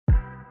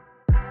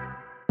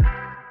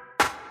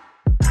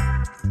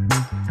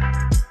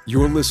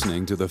You're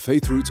listening to the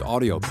Faith Roots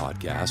audio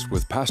podcast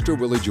with Pastor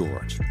Willie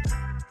George.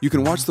 You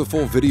can watch the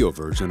full video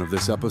version of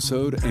this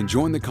episode and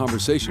join the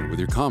conversation with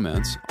your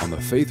comments on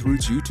the Faith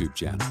Roots YouTube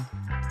channel.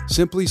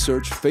 Simply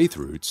search Faith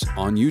Roots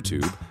on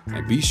YouTube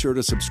and be sure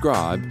to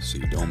subscribe so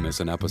you don't miss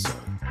an episode.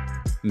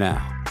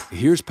 Now,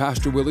 here's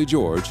Pastor Willie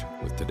George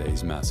with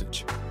today's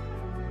message.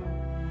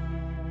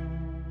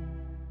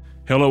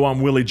 Hello,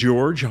 I'm Willie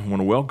George. I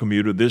want to welcome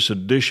you to this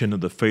edition of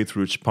the Faith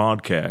Roots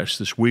podcast.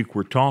 This week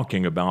we're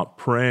talking about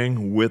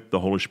praying with the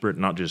Holy Spirit,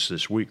 not just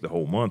this week, the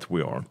whole month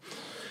we are.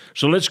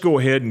 So let's go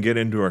ahead and get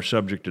into our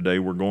subject today.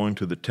 We're going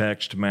to the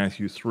text,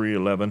 Matthew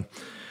 3:11.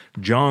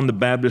 John the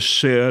Baptist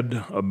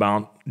said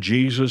about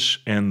Jesus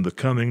and the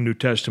coming New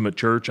Testament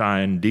church,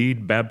 "I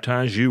indeed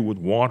baptize you with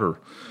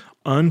water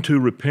unto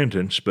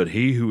repentance, but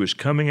he who is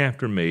coming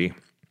after me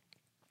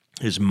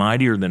is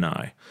mightier than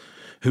I,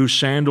 whose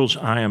sandals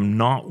I am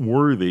not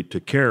worthy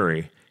to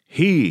carry.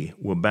 He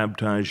will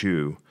baptize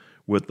you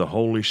with the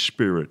Holy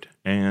Spirit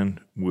and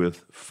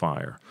with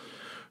fire."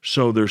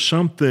 So there's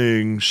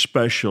something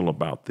special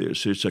about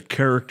this. It's a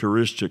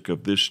characteristic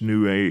of this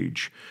new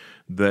age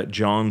that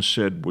John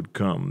said would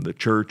come. The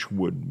church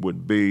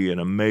would be an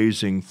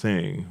amazing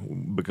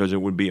thing because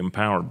it would be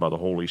empowered by the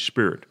Holy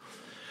Spirit.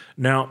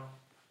 Now,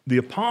 the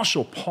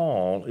Apostle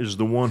Paul is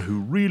the one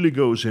who really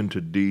goes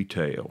into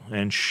detail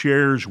and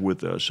shares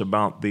with us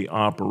about the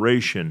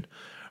operation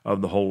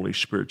of the Holy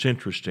Spirit. It's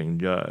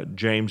interesting.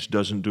 James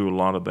doesn't do a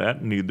lot of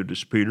that, neither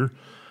does Peter.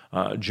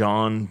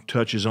 John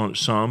touches on it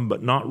some,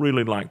 but not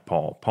really like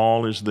Paul.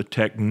 Paul is the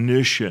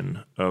technician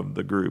of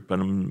the group,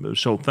 and I'm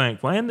so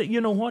thankful. And you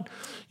know what?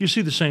 You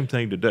see the same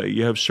thing today.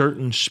 You have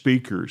certain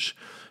speakers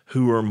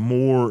who are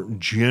more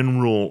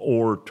general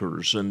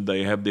orators, and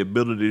they have the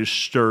ability to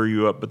stir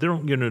you up, but they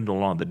don't get into a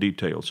lot of the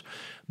details.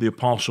 The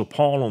Apostle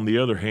Paul, on the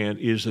other hand,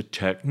 is a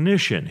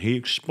technician. He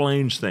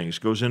explains things,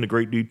 goes into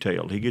great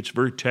detail. He gets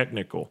very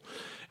technical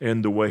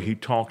in the way he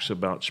talks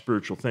about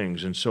spiritual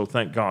things, and so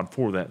thank God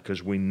for that,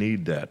 because we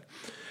need that.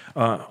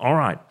 All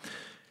right.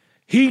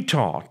 He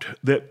taught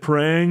that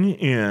praying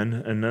in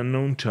an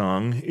unknown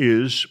tongue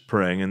is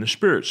praying in the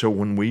Spirit. So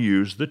when we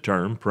use the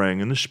term praying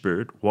in the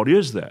Spirit, what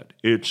is that?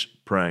 It's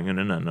praying in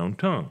an unknown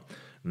tongue.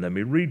 Let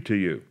me read to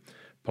you.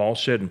 Paul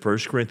said in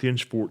 1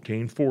 Corinthians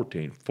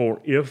 14:14,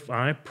 "For if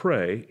I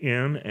pray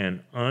in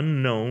an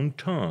unknown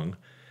tongue,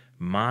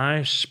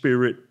 my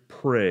spirit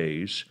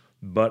prays,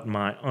 but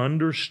my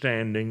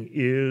understanding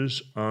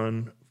is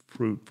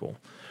unfruitful."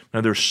 Now,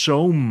 there's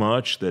so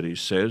much that he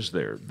says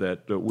there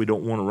that we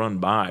don't want to run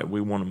by. We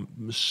want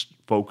to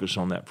focus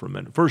on that for a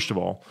minute. First of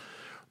all,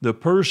 the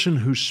person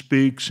who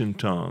speaks in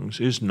tongues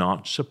is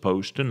not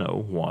supposed to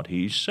know what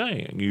he's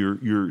saying.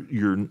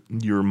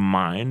 Your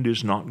mind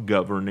is not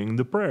governing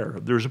the prayer.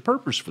 There's a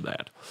purpose for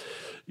that.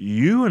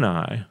 You and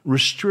I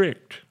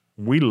restrict.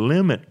 We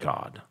limit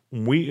God.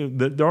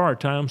 There are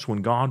times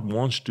when God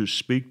wants to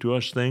speak to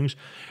us things,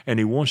 and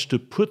He wants to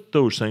put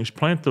those things,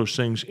 plant those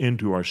things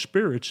into our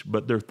spirits,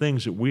 but they're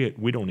things that we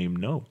don't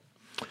even know.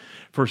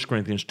 1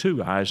 Corinthians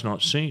 2, "Eyes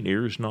not seen,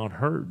 ears not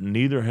heard,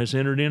 neither has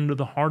entered into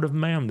the heart of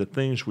man the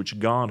things which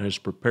God has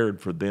prepared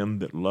for them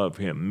that love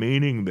Him,"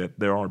 meaning that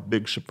there are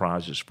big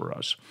surprises for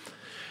us.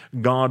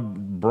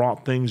 God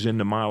brought things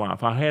into my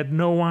life I had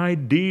no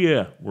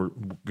idea were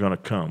going to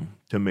come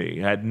to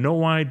me. I had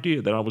no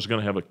idea that I was going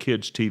to have a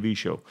kids' TV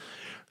show.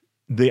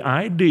 The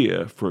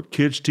idea for a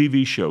kids'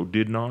 TV show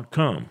did not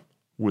come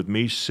with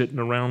me sitting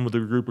around with a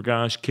group of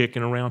guys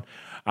kicking around.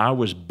 I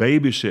was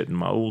babysitting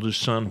my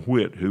oldest son,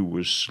 Whit, who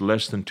was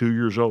less than 2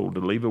 years old.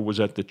 Aleva was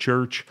at the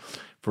church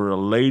for a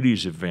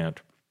ladies'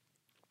 event.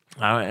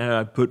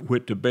 I put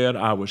Whit to bed.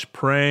 I was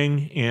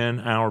praying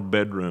in our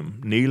bedroom,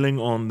 kneeling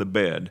on the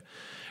bed.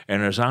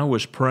 And as I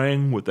was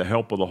praying with the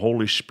help of the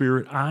Holy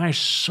Spirit, I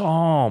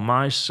saw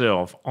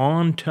myself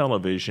on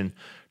television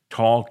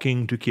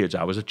talking to kids.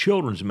 I was a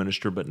children's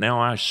minister, but now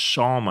I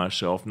saw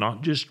myself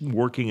not just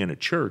working in a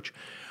church.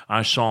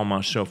 I saw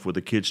myself with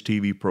a kids'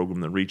 TV program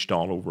that reached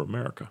all over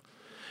America.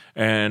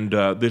 And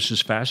this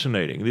is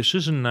fascinating. This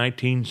is in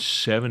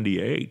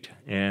 1978,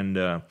 and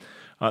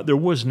there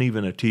wasn't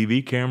even a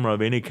TV camera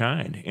of any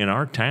kind in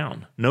our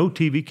town. No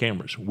TV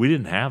cameras. We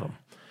didn't have them.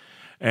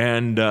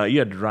 And you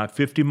had to drive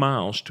 50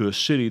 miles to a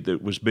city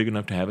that was big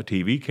enough to have a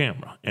TV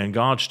camera. And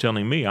God's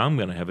telling me I'm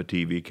going to have a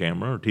TV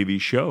camera or TV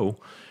show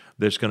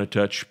that's going to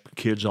touch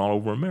kids all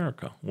over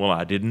America. Well,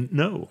 I didn't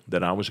know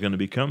that I was going to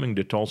be coming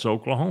to Tulsa,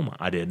 Oklahoma.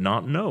 I did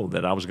not know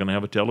that I was going to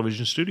have a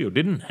television studio.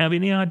 Didn't have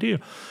any idea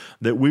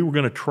that we were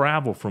going to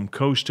travel from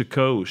coast to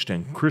coast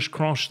and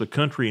crisscross the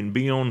country and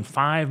be on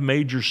 5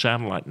 major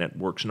satellite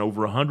networks and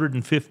over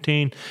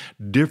 115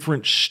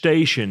 different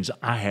stations.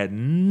 I had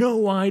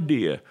no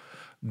idea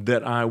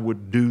that I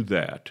would do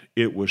that.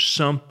 It was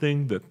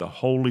something that the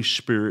Holy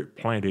Spirit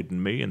planted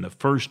in me, and the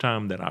first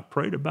time that I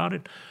prayed about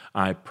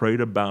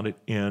it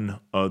in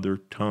other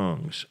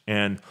tongues,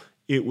 and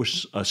it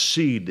was a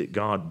seed that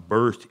God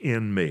birthed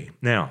in me.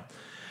 Now,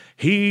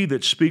 he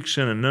that speaks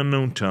in an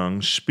unknown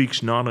tongue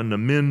speaks not unto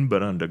men,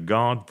 but unto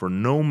God, for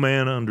no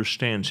man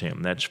understands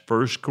him. That's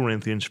 1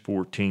 Corinthians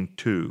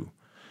 14:2.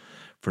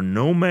 For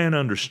no man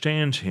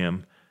understands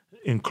him,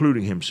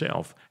 including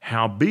himself.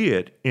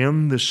 Howbeit,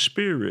 in the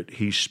Spirit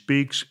he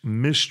speaks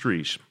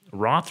mysteries.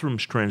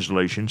 Rotham's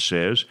translation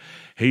says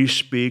he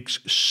speaks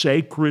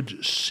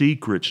sacred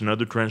secrets.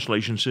 Another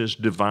translation says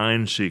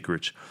divine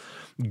secrets.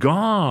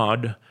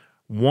 God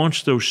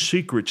wants those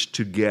secrets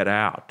to get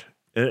out.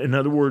 In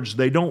other words,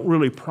 they don't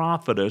really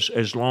profit us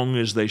as long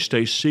as they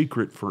stay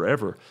secret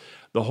forever.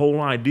 The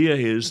whole idea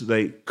is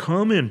they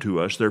come into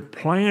us, they're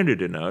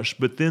planted in us,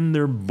 but then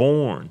they're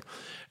born.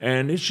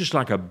 And it's just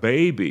like a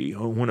baby.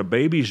 When a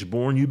baby's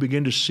born, you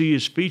begin to see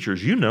his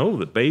features. You know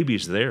the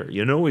baby's there.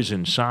 You know he's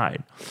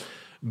inside.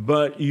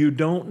 But you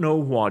don't know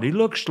what he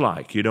looks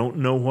like. You don't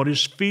know what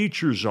his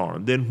features are.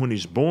 And then when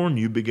he's born,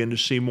 you begin to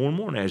see more and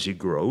more. And as he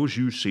grows,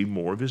 you see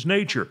more of his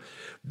nature.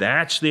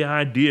 That's the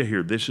idea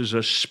here. This is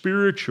a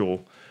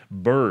spiritual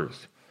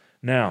birth.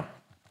 Now,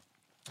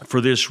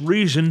 for this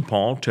reason,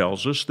 Paul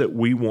tells us that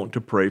we want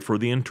to pray for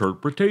the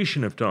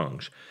interpretation of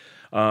tongues.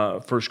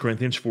 1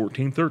 Corinthians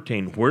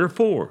 14:13,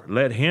 wherefore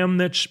let him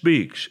that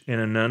speaks in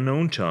an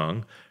unknown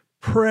tongue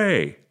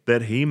pray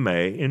that he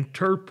may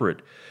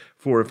interpret.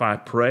 For if I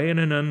pray in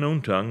an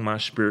unknown tongue, my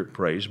spirit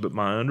prays, but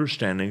my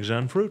understanding is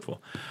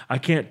unfruitful. I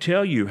can't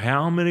tell you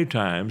how many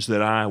times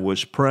that I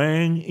was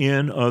praying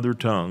in other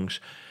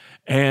tongues,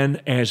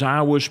 and as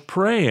I was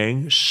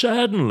praying,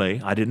 suddenly,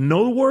 I didn't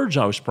know the words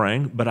I was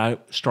praying, but I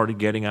started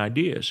getting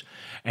ideas.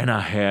 And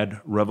I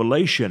had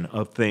revelation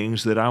of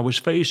things that I was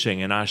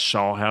facing, and I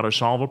saw how to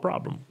solve a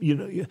problem. You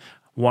know,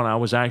 what I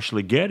was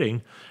actually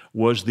getting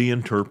was the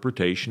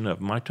interpretation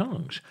of my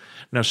tongues.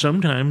 Now,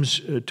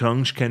 sometimes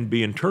tongues can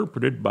be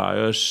interpreted by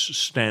us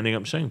standing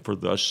up saying, for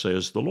thus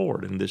says the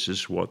Lord, and this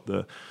is what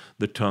the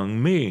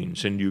tongue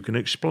means, and you can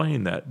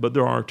explain that. But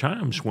there are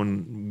times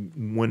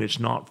when it's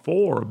not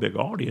for a big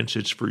audience,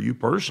 it's for you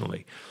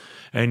personally,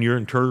 and you're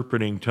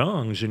interpreting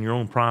tongues in your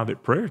own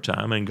private prayer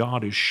time, and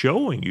God is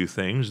showing you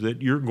things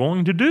that you're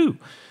going to do,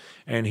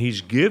 and He's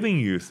giving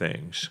you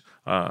things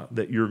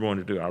that you're going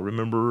to do. I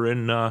remember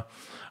in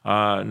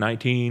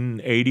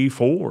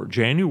 1984,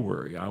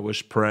 January, I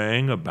was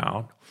praying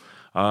about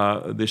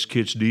this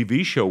kids'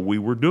 TV show we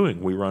were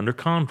doing. We were under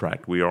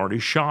contract. We already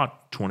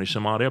shot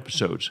 20-some-odd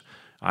episodes.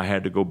 I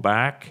had to go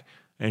back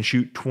and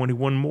shoot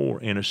 21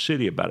 more in a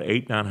city about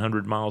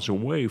 900 miles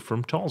away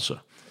from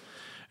Tulsa.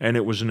 And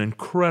it was an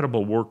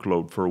incredible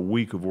workload for a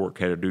week of work.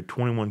 I had to do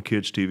 21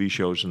 kids' TV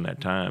shows in that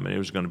time, and it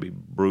was going to be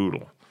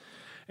brutal.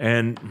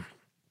 And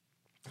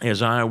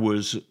as I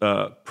was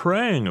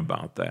praying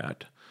about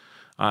that,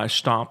 I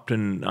stopped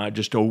and I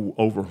just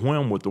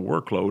overwhelmed with the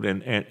workload.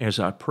 And as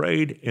I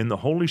prayed in the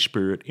Holy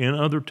Spirit in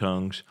other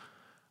tongues,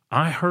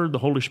 I heard the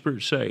Holy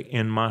Spirit say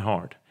in my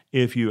heart,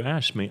 if you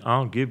ask me,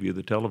 I'll give you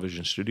the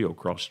television studio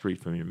across the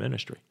street from your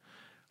ministry.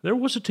 There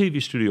was a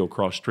TV studio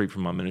across the street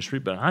from my ministry,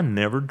 but I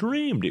never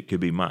dreamed it could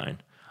be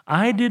mine.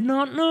 I did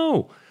not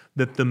know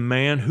that the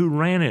man who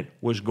ran it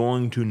was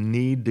going to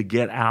need to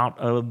get out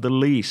of the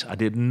lease. I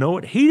didn't know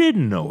it. He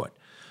didn't know it,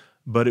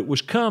 but it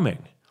was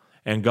coming.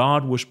 And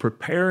God was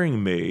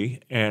preparing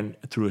me, and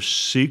through a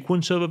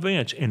sequence of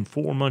events, in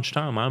 4 months'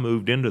 time, I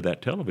moved into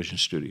that television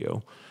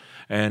studio.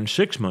 And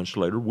 6 months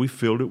later, we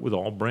filled it with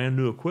all brand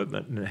new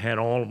equipment and had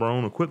all of our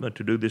own equipment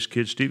to do this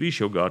kids' TV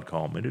show God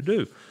called me to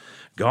do.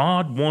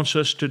 God wants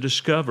us to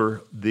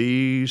discover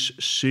these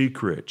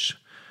secrets.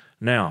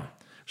 Now,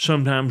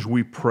 sometimes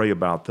we pray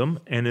about them,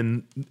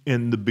 and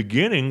in the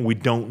beginning, we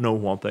don't know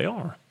what they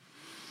are.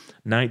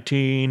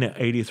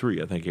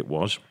 1983, I think it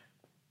was,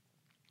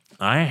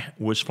 I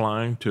was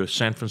flying to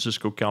San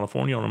Francisco,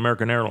 California on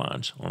American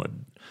Airlines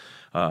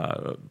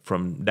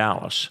from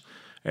Dallas.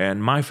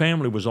 And my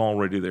family was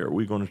already there.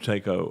 We were going to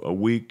take a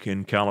week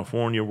in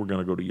California. We're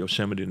going to go to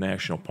Yosemite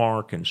National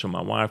Park. And so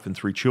my wife and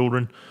 3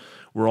 children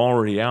were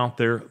already out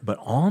there. But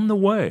on the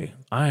way,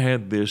 I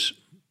had this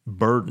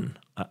burden.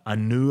 I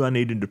knew I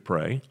needed to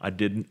pray. I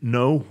didn't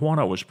know what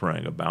I was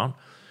praying about.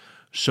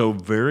 So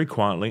very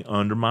quietly,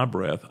 under my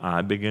breath,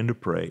 I began to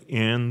pray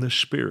in the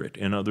Spirit,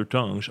 in other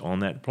tongues, on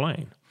that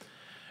plane.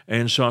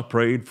 And so I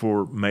prayed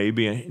for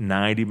maybe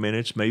 90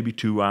 minutes, maybe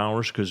 2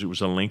 hours, because it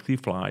was a lengthy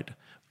flight.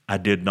 I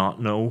did not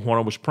know what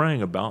I was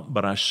praying about,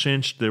 but I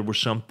sensed there was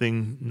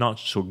something not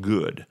so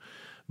good.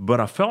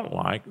 But I felt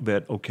like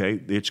that,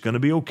 okay, it's going to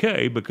be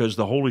okay, because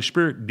the Holy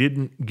Spirit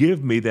didn't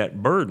give me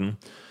that burden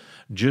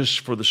just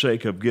for the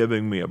sake of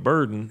giving me a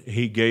burden.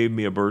 He gave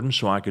me a burden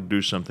so I could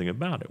do something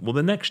about it. Well,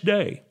 the next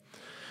day,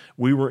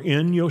 we were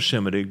in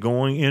Yosemite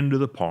going into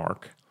the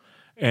park,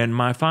 and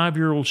my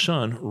 5-year-old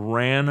son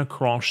ran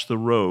across the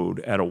road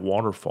at a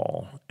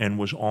waterfall and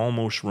was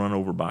almost run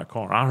over by a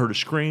car. I heard a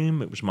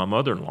scream. It was my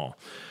mother-in-law.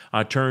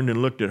 I turned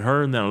and looked at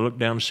her, and then I looked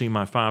down to see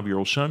my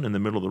 5-year-old son in the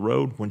middle of the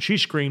road. When she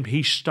screamed,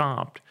 he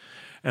stopped,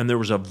 and there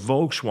was a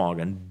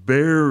Volkswagen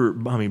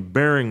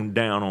bearing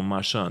down on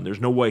my son. There's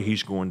no way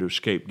he's going to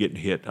escape getting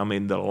hit. I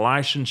mean, the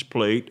license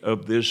plate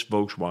of this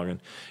Volkswagen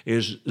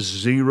is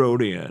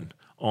zeroed in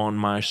on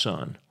my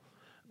son.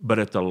 But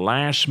at the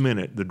last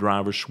minute, the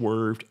driver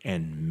swerved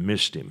and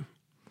missed him.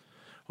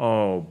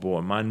 Oh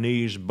boy, my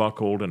knees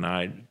buckled, and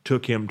I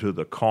took him to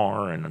the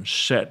car and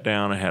sat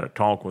down and had a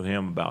talk with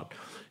him about,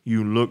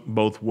 you look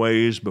both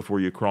ways before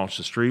you cross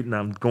the street. And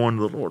I'm going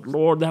to the Lord,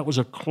 Lord, that was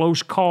a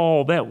close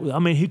call.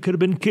 He could have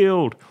been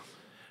killed.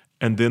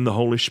 And then the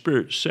Holy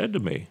Spirit said to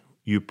me,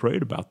 you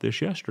prayed about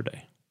this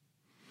yesterday.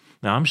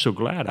 Now, I'm so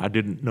glad I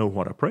didn't know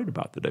what I prayed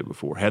about the day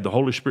before. Had the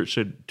Holy Spirit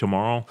said,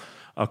 tomorrow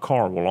a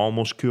car will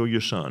almost kill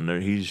your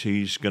son,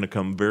 he's going to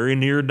come very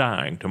near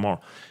dying tomorrow.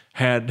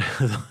 Had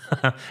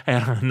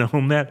I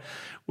known that,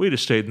 we'd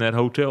have stayed in that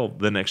hotel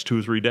the next 2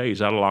 or 3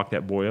 days. I'd have locked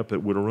that boy up.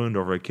 It would have ruined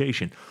our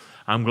vacation.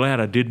 I'm glad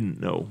I didn't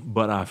know,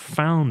 but I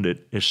found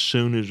it as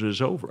soon as it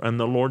was over. And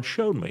the Lord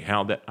showed me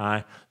how that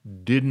I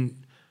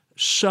didn't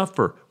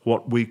suffer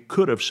what we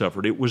could have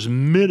suffered. It was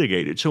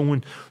mitigated. So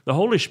when the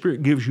Holy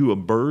Spirit gives you a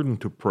burden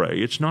to pray,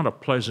 it's not a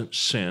pleasant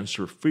sense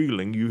or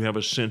feeling. You have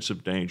a sense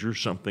of danger,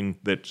 something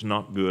that's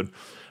not good,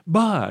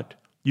 but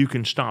you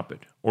can stop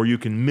it or you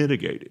can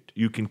mitigate it.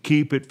 You can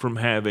keep it from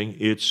having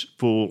its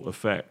full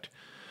effect.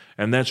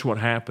 And that's what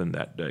happened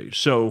that day.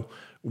 So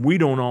we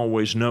don't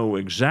always know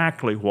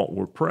exactly what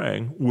we're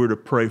praying. We're to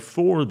pray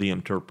for the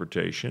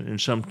interpretation, and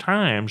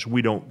sometimes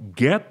we don't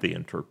get the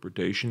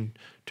interpretation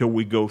till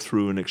we go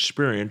through an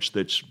experience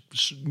that's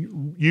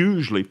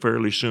usually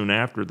fairly soon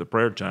after the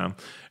prayer time,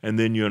 and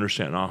then you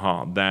understand,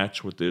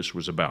 that's what this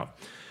was about.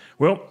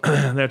 Well,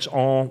 that's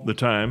all the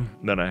time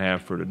that I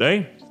have for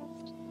today,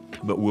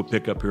 but we'll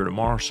pick up here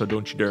tomorrow, so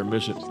don't you dare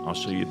miss it. I'll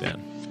see you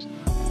then.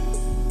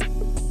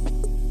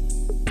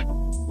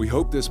 We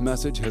hope this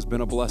message has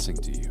been a blessing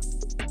to you.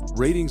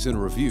 Ratings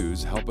and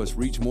reviews help us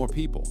reach more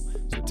people,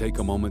 so take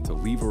a moment to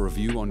leave a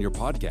review on your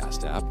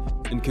podcast app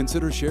and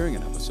consider sharing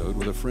an episode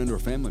with a friend or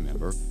family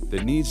member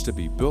that needs to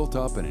be built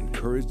up and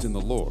encouraged in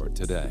the Lord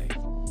today.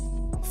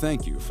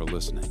 Thank you for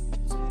listening.